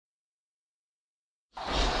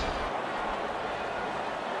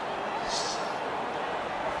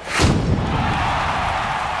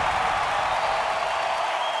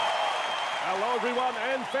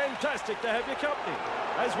fantastic to have your company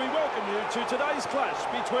as we welcome you to today's clash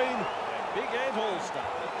between the Big Ant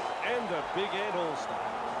All-Stars and the Big Ant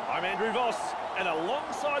All-Stars. I'm Andrew Voss, and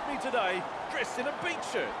alongside me today, dressed in a beach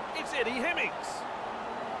shirt, it's Eddie Hemmings.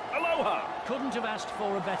 Aloha! Couldn't have asked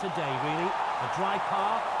for a better day, really. A dry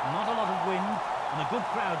park, not a lot of wind, and a good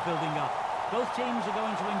crowd building up. Both teams are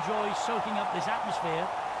going to enjoy soaking up this atmosphere.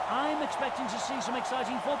 I'm expecting to see some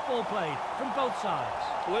exciting football played from both sides.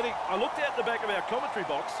 Well, Eddie, I looked out the back of our commentary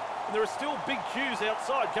box, and there are still big queues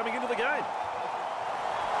outside coming into the game.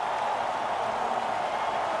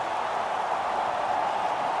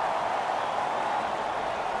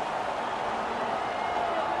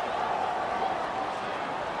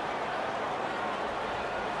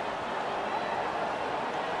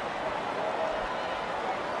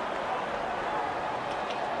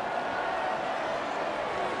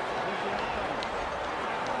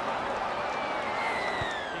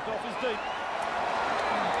 Deep.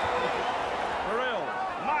 Morrell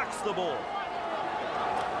marks the ball.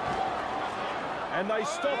 And they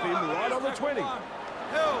stop him right on the 20.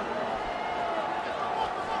 Hill.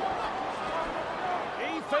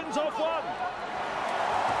 He fends off one.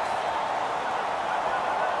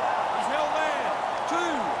 He's held there. 2.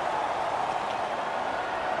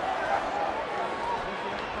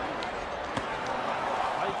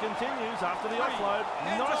 He continues after the offload.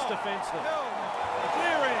 Nice defence there.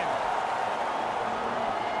 Clear him.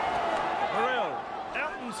 Morrell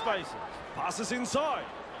out in spaces. Passes inside.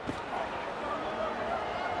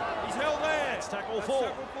 He's held there. It's tackle That's 4.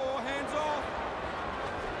 Tackle 4, hands off.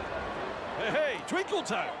 Hey, Twinkle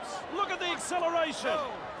Toes. Look at the acceleration.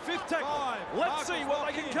 Oh, 5th tackle. 5. Let's see what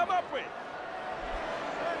they can come up with.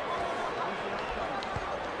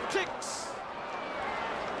 Kicks.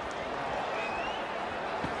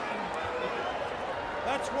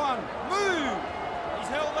 That's 1. Move. He's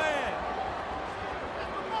held there.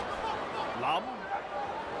 Lum.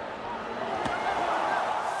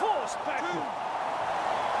 Forced backward. 2.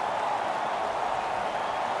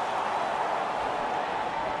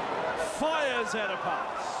 Fires out a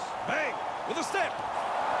pass. Bang. With a step.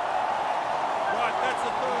 Right, that's the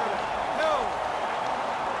 3rd. Hill.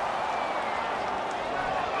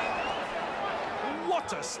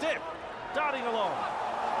 What a step. Darting along.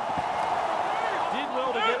 Did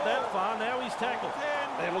well to get that far. Now he's tackled.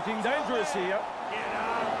 They're looking dangerous here.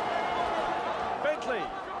 Bentley.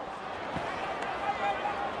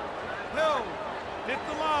 Hill. Hit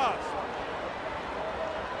the last.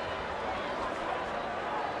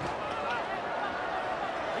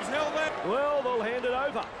 He's held there. Well, they'll hand it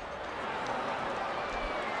over.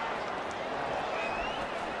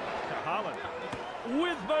 Harlan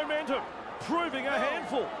with momentum, proving a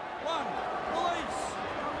handful. 1. Release.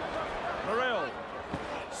 Morrell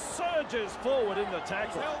surges forward in the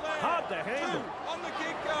tackle. Hard to handle. 2. On the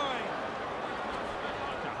kick going.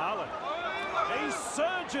 Harlan. He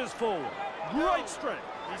surges forward. Great strength.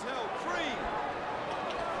 He's held. 3.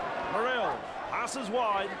 Morrell passes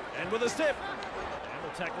wide and with a step. And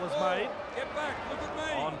the tackle is made. Get back. Look at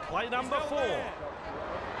me. On play number 4.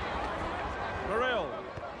 Morrell.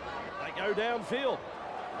 They go downfield.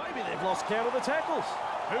 Maybe they've lost count of the tackles.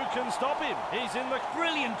 Who can stop him? He's in the...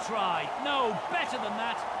 Brilliant try. No, better than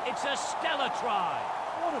that. It's a stellar try.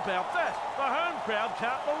 What about that? The home crowd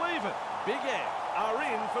can't believe it. Big Ant are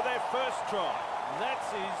in for their first try. That's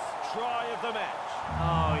his try of the match.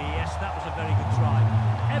 Oh, yes, that was a very good try.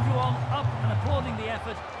 Everyone up and applauding the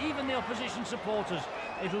effort, even the opposition supporters.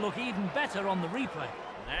 It'll look even better on the replay.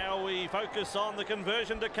 Now we focus on the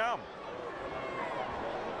conversion to come.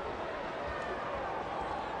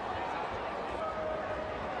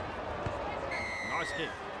 Nice kick.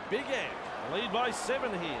 Big Ant lead by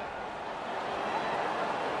 7 here.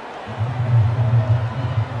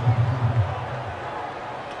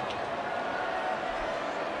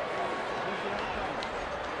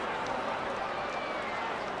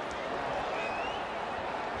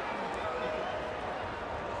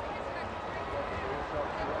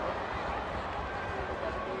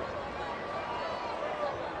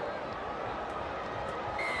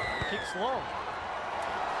 Kicks long.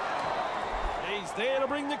 He's there to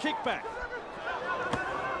bring the kick back.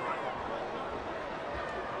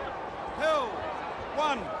 Hill.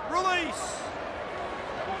 1. Release.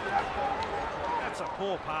 That's a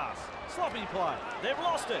poor pass. Sloppy play. They've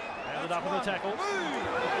lost it. Handed up in the tackle. Move.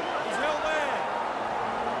 He's held there.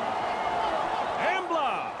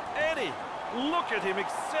 Ambler. Eddie. Look at him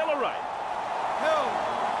accelerate. Hill.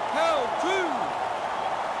 2.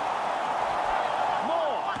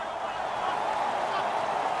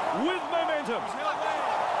 With momentum. He's held there.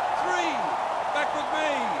 3. Back with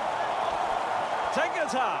me.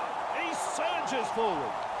 Tangata. He surges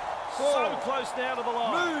forward. Four. So close now to the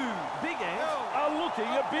line. Move. Big Ants Help. are looking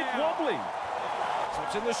a bit Out. wobbly.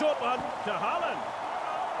 Slips in the short one to Harlan.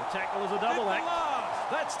 The tackle is a double Get the act. last.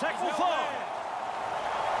 That's tackle He's 5. held there.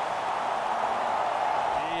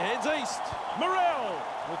 He heads east. Morrell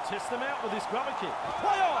will test them out with this grubber kick.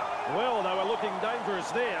 Play on. Well, they were looking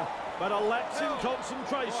dangerous there, but a lapse in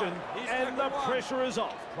concentration Right. He's and the tackle 1. pressure is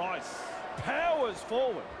off. Price powers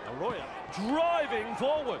forward. Arroyo driving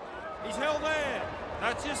forward. He's held there.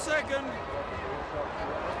 That's your second.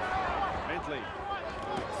 Bentley.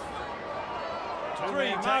 3,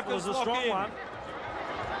 Two-man tackle is a Marcus, strong lock in. one.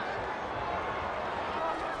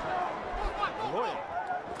 Arroyo.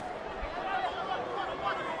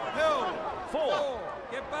 Held. 4.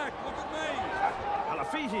 Get back. Look at me.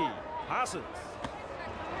 Alafiti passes.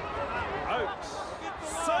 Oakes Get the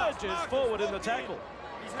last. surges Marcus, forward in the lock tackle.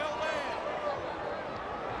 He's held there.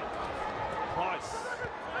 Price.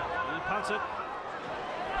 He punts it.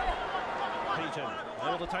 Peaton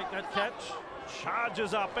able to take that catch.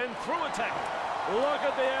 Charges up and through a tackle. Look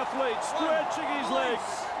at the athlete stretching his legs.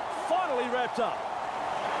 Finally wrapped up.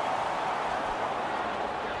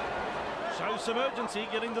 Shows some urgency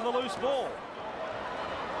getting to the loose ball.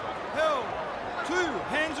 Held. 2,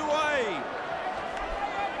 hands away.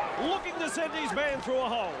 Looking to send his man through a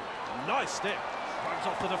hole. Nice step. Runs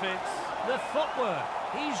off the defence. The footwork.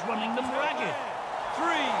 He's running them ragged. 3.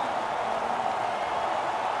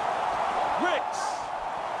 Ricks.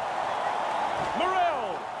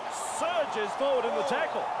 Morrell surges forward in the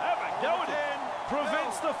tackle. Have a go at it.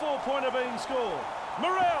 Prevents the 4-pointer being scored.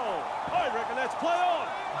 Morrell, I reckon that's play on.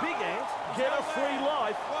 Big Ant get a free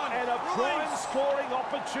life and a prime scoring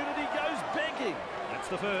opportunity goes begging. That's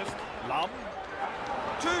the first. Lum.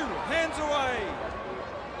 2, hands away.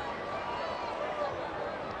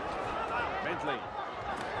 Bentley.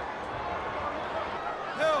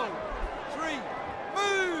 Held. 3,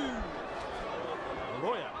 move.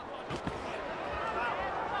 Arroyo.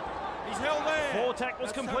 He's held there. 4 tackles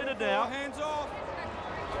That's completed tackle 4, now. hands off.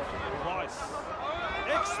 Price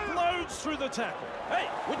explodes through the tackle. Hey,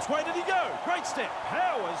 which way did he go? Great step.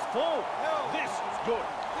 Powers forward. Held. This is good.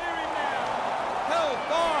 Clear him now. Held.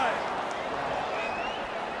 5.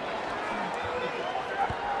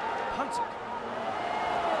 Hunts it.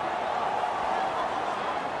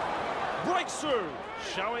 Breaks through.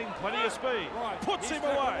 Showing plenty of speed. Right. Puts He's him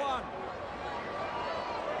tackle away. 1.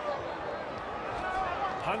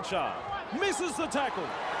 Puncher. Misses the tackle.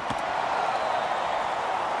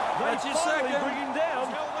 They That's your finally second. bring him down.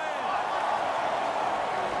 He's held there.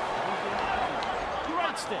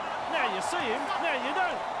 Great step. Now you see him, now you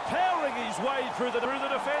don't. Powering his way through the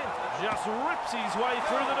defence. Just rips his way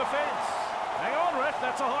through the defence. Hang on, ref,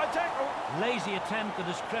 that's a high tackle. Lazy attempt that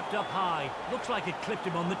has crept up high. Looks like it clipped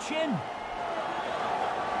him on the chin.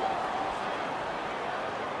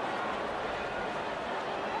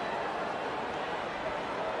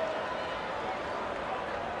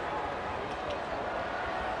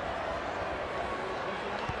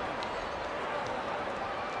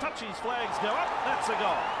 Touchy's flags go up, that's a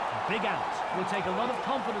goal. Big Ant will take a lot of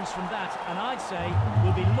confidence from that, and I'd say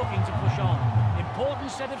we'll be looking to push on. Important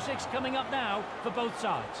set of 6 coming up now for both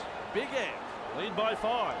sides. Big Ant, lead by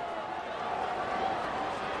 5.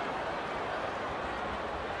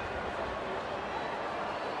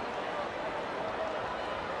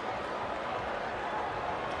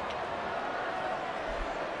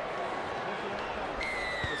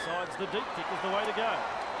 Decides the deep kick is the way to go.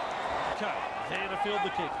 Okay, there to field the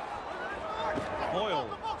kick. Boyle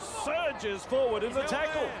surges forward in the He's held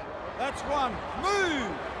tackle. there. That's 1.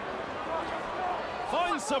 Move.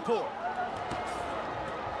 Finds support.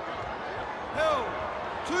 Held.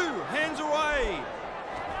 2, hands away.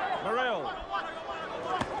 Morrell.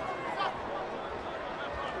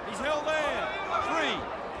 He's held there.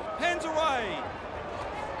 3, hands away.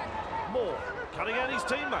 Moore cutting out his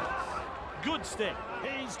teammates. Good step.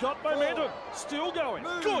 He's got momentum. Still going.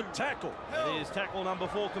 Move. Good tackle. That is tackle number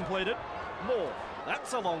 4 completed. Moore.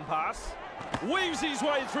 That's a long pass. Weaves his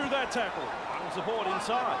way through that tackle. One support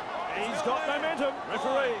inside. He's got momentum.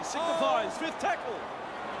 Referee signifies 5th tackle.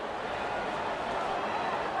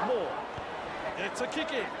 Moore gets a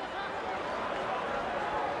kick in.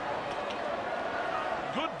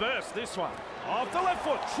 Good burst this one. Off the left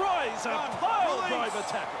foot. Tries a pile Release. driver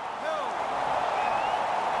tackle. Held.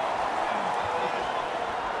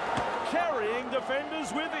 Carrying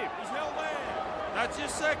defenders with him. He's held there. That's your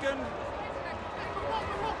second.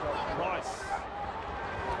 Price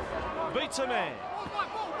beats a man.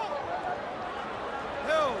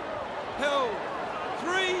 Held. Held.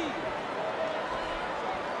 3.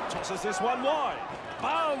 Tosses this one wide.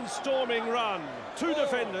 Barnstorming run. Two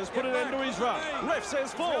defenders put an end to his run. Ref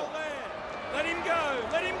says four. Let him go.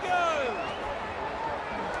 Let him go.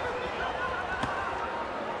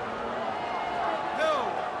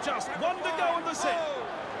 Just one to go in the set.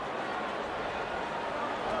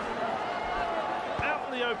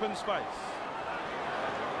 Out in the open space.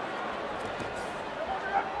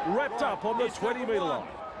 Wrapped up on the 20-metre line.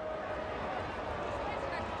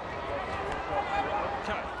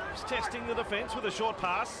 Okay, he's testing the defence with a short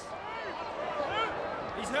pass.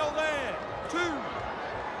 He's held there. 2.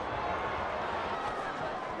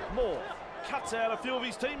 Moore cuts out a few of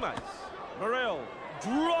his teammates. Morrell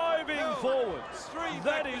driving forwards.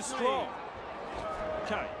 That is strong.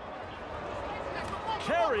 Okay.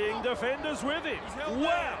 Carrying defenders with him.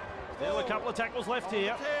 Wow. Still a couple of tackles left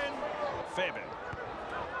here. Fairbairn.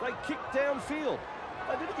 They kick downfield.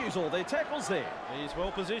 They didn't use all their tackles there. He's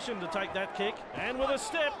well positioned to take that kick. And with a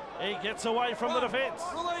step, he gets away from the defence.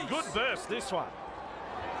 Good burst, this one.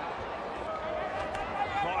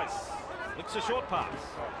 Price flicks a short pass.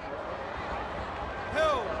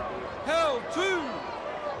 Held 2.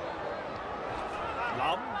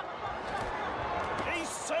 Lum. He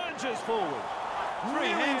surges forward. 3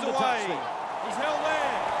 hands away. He's held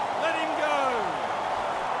there. Let him go.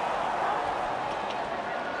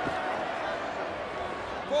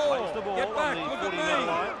 4. Plays the ball Get back. on the Look 40-metre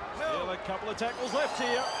line. at me. Still a couple of tackles left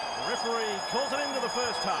here. The referee calls it into the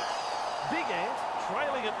first half. Big Ant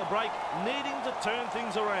trailing at the break, needing to turn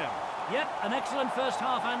things around. Yep, an excellent first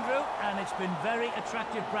half, Andrew, and it's been very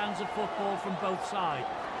attractive brands of football from both sides.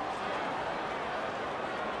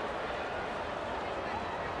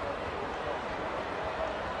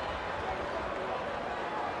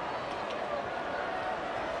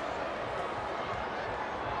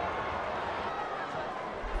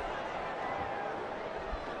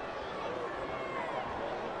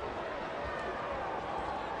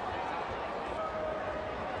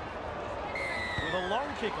 With a long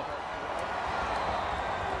kick-off.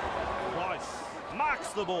 Price marks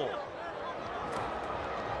the ball.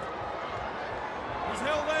 He's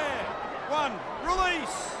held there. 1.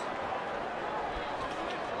 Release.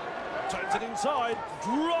 Turns it inside,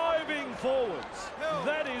 driving forwards.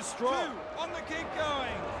 That is strong. 2. On the kick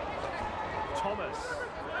going. Thomas.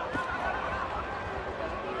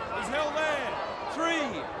 He's held there.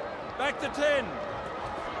 3. Back to 10.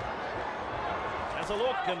 Has a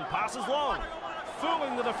look and passes long.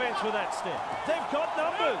 Fooling the defence with that step. They've got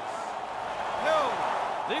numbers. Held.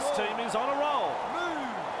 This team is on a roll.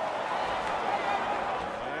 Move.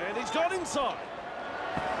 And he's got inside.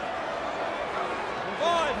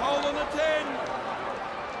 5. Hold on the 10.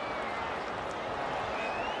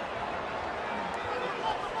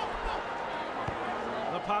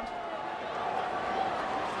 The punt.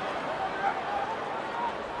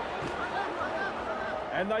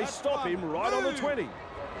 And they stop him right on the 20.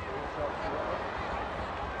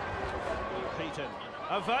 Peaton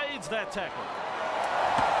evades that tackle.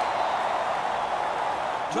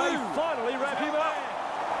 They finally wrap him up.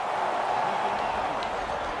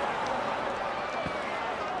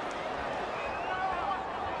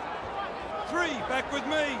 Three, back with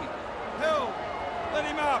me. Held. Let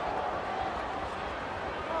him up.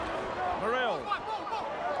 Morrell.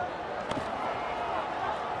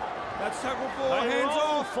 That's tackle 4. They Hands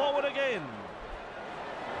roll off. forward again.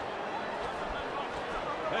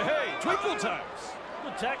 Hey, hey, twinkle toes.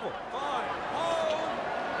 Good tackle. 5. Hold.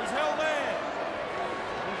 He's held there.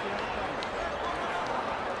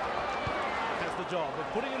 Has the job of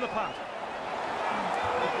putting in the punt.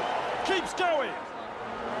 Keeps going.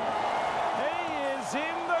 He is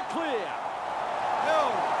in the clear.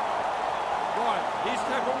 Held. Right, here's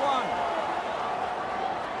tackle 1.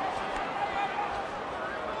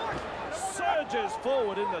 Surges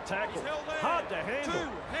forward in the tackle. Hard to handle. 2.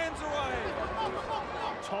 Hands away.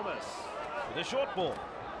 Thomas with a short ball.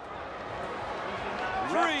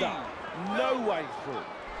 3. Wrapped up. No way through.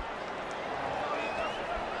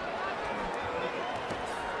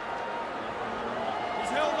 He's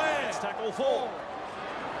held there. It's tackle 4.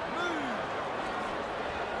 Move.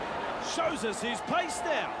 Shows us his pace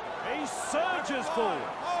now. He surges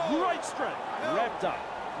forward. Great strength. Wrapped up.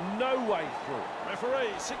 No way through.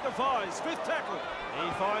 Referee signifies 5th tackle. He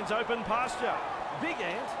finds open pasture. Big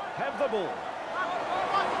Ant have the ball.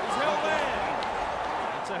 He's held there.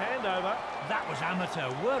 It's a handover. That was amateur.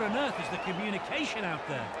 Where on earth is the communication out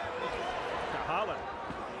there? Harlan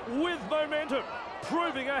with momentum,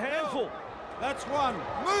 proving a handful. That's 1.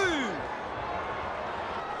 Move.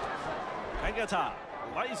 Angata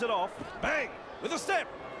lays it off. Bang! With a step.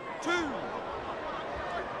 2.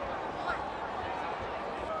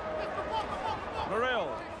 Morrell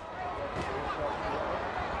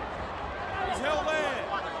He's held there.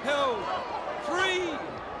 Held. 3.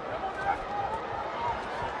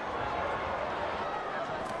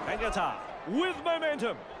 Angata with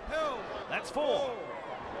momentum. Held. That's 4. Hold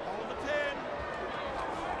the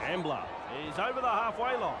 10. Ambler, he's over the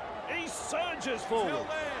halfway line. He surges forward. Held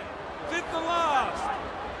there. 5th and last.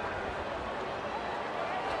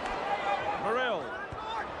 Morel,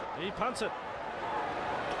 he punts it.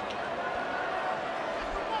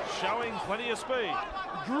 Showing plenty of speed.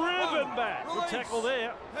 Driven back. Good tackle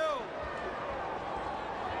there. Held.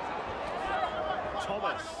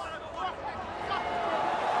 Thomas.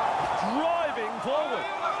 Driving forward.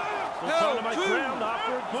 Still trying to make ground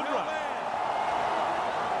after a good run.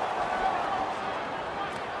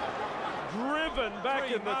 Driven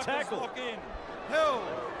back in the tackle. Lock in. Held.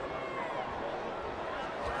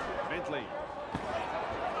 Bentley.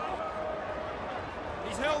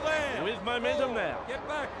 He's held there. With momentum now. Get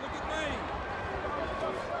back. Look at me.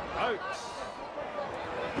 Oates.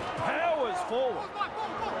 Powers forward.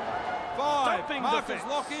 5. Dumping Marcus, defence.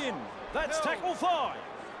 lock in. That's Held. tackle 5.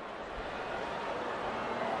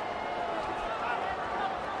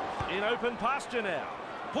 In open pasture now.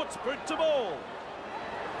 Puts boot to ball.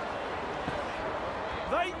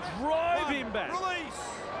 They drive 1. him back. Release.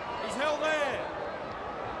 He's held there.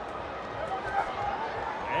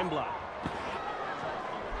 Ambler.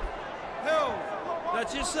 Held.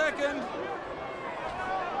 That's your second.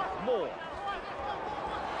 Moore.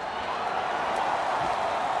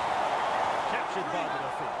 Captured by the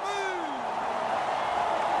defence. Move.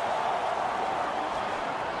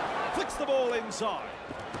 Flicks the ball inside.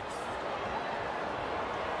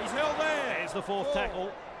 He's held there. There's the 4th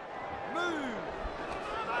tackle. Move.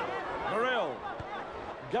 Morel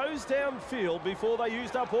goes downfield before they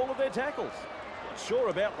used up all of their tackles. Not sure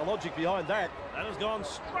about the logic behind that. That has gone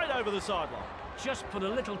straight over the sideline. Just put a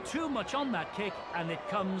little too much on that kick, and it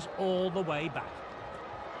comes all the way back.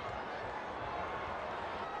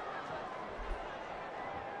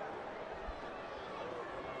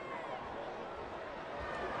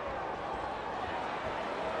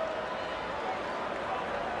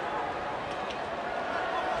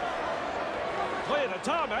 Clear the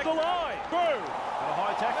tarmac. The line. Through. A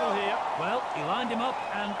high tackle here. Well, he lined him up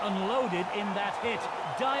and unloaded in that hit.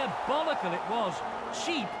 Diabolical it was.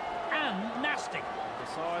 Cheap and nasty.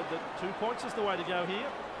 Decide that 2 points is the way to go here.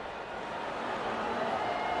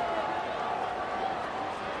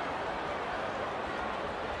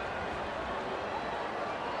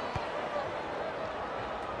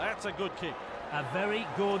 That's a good kick. A very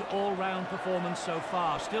good all-round performance so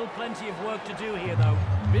far. Still plenty of work to do here, though.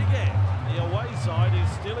 Big Ant, the away side, is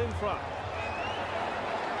still in front.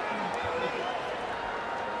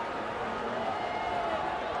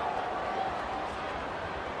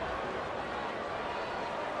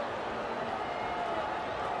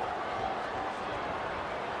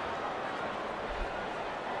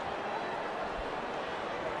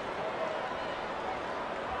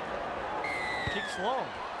 Kicks long.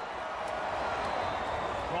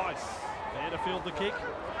 Price there to field the kick.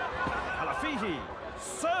 Halafihi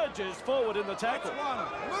surges forward in the tackle.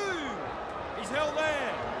 That's 1. Move. He's held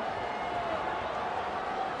there.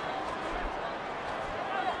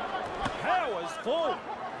 Powers forward.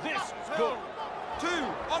 This is good. 2.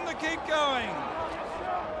 On the keep going.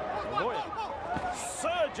 Lawyer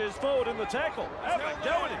surges forward in the tackle. Have a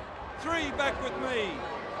go at him. 3. Back with me.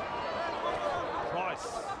 Price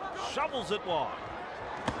shovels it wide.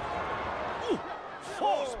 Ooh,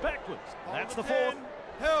 force backwards. That's the 4th.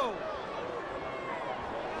 Held.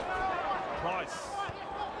 Price.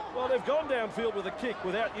 Well, they've gone downfield with a kick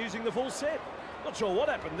without using the full set. Not sure what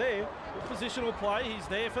happened there. Good positional play. He's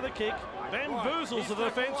there for the kick. Bamboozles the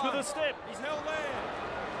defence with a step. He's held there.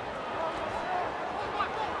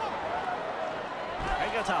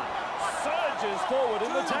 Angata surges forward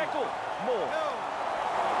in the tackle. Moore. Held.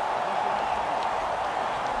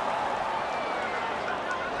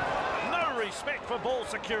 No respect for ball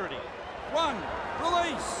security. 1.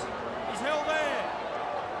 Release. He's held there.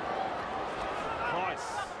 Price.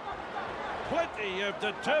 Plenty of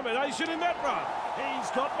determination in that run.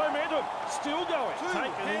 He's got momentum. Still going. 2.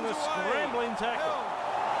 Taken in the Hands away. scrambling tackle. Held.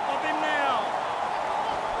 Up him now.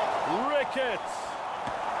 Ricketts.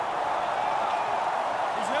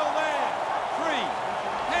 He's held there. 3.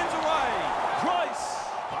 Hands away.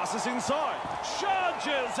 Price. Passes inside.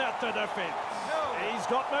 Charges at the defence. Held. He's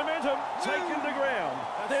got momentum. Taken to ground.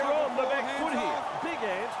 They're on the back foot here. Big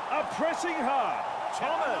Ant are pressing hard.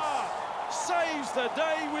 Thomas saves the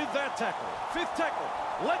day with that tackle. 5th tackle.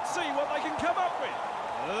 Let's see what they can come up with.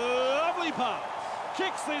 Lovely pass.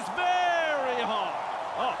 Kicks this very high.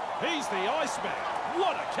 Oh, he's the Iceman.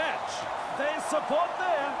 What a catch. There's support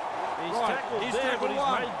there. He's tackled there, but he's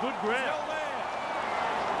made good ground.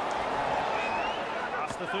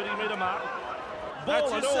 Past the 30-metre mark.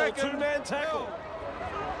 Ball and all, two-man tackle.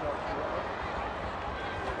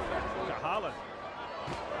 Haaland.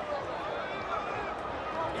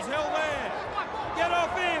 He's held there. Get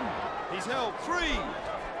off him. He's held. 3.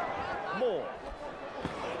 More.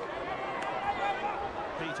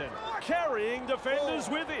 Peter carrying defenders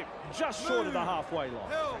with him. Just short of the halfway line.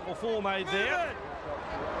 Well, 4 made there.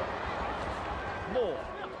 More.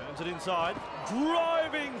 Turns it inside.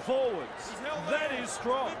 Driving forwards. That is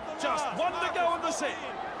strong. Just 1 to go in the set.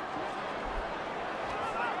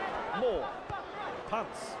 More.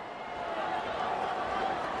 Punts.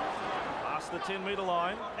 Past the 10-metre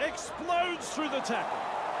line. Explodes through the tackle.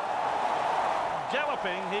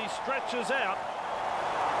 Galloping, he stretches out.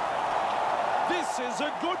 This is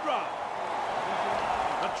a good run.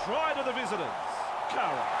 A try to the visitors.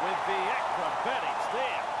 Curran with the acrobatics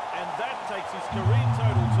there. And that takes his career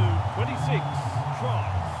total to 26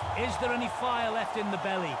 tries. Is there any fire left in the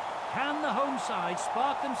belly? Can the home side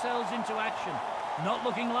spark themselves into action? Not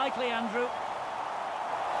looking likely, Andrew.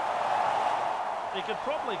 He could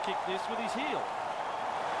probably kick this with his heel.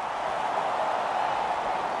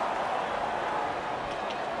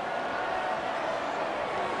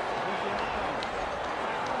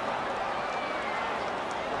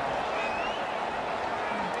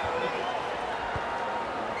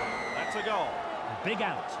 That's a goal. Big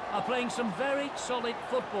out. Are playing some very solid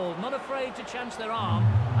football, not afraid to chance their arm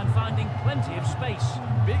and finding plenty of space.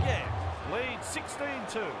 Big Ant leads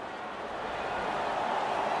 16-2.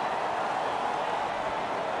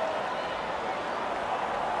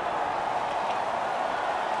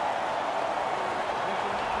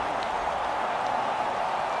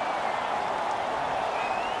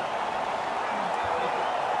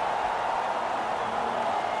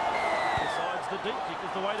 The deep kick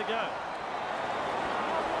is the way to go.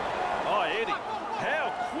 Oh, Eddie,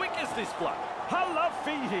 how quick is this bloke?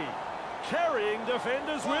 Halafihi, carrying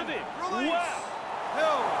defenders with him.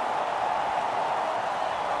 Wow.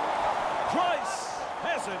 Price,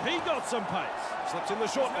 hasn't he got some pace? Slips in the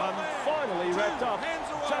short one, finally wrapped up,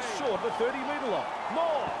 just short of the 30-metre line.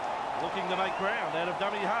 More, looking to make ground out of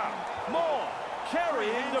dummy half. More,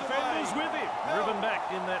 carrying defenders with him. Driven back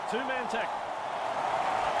in that 2-man tackle.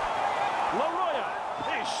 Laroya,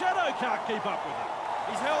 his shadow can't keep up with him.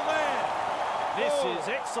 He's held there. This is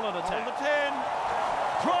excellent attack. On the 10.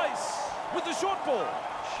 Price with the short ball.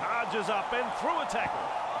 Charges up and through a tackle.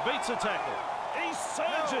 Beats a tackle. He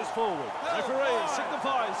surges forward. Referee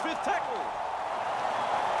signifies 5th tackle.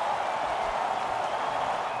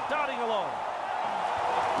 Darting along.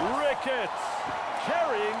 Ricketts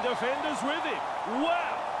carrying defenders with him.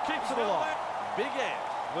 Wow, keeps it alive. Big Ant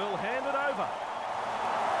will hand it over.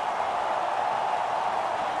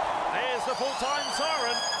 There's the full-time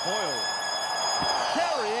siren. Boyle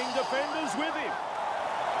carrying defenders with him.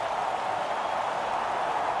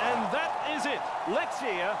 And that is it. Let's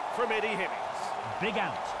hear from Eddie Hemmings. Big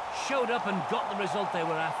Ant showed up and got the result they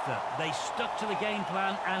were after. They stuck to the game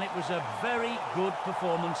plan and it was a very good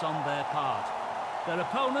performance on their part. Their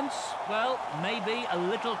opponents, well, maybe a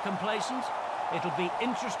little complacent. It'll be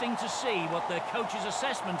interesting to see what their coach's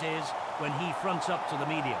assessment is when he fronts up to the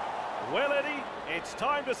media. Well, Eddie, it's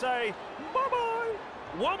time to say bye-bye.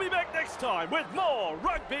 We'll be back next time with more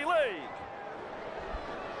Rugby League.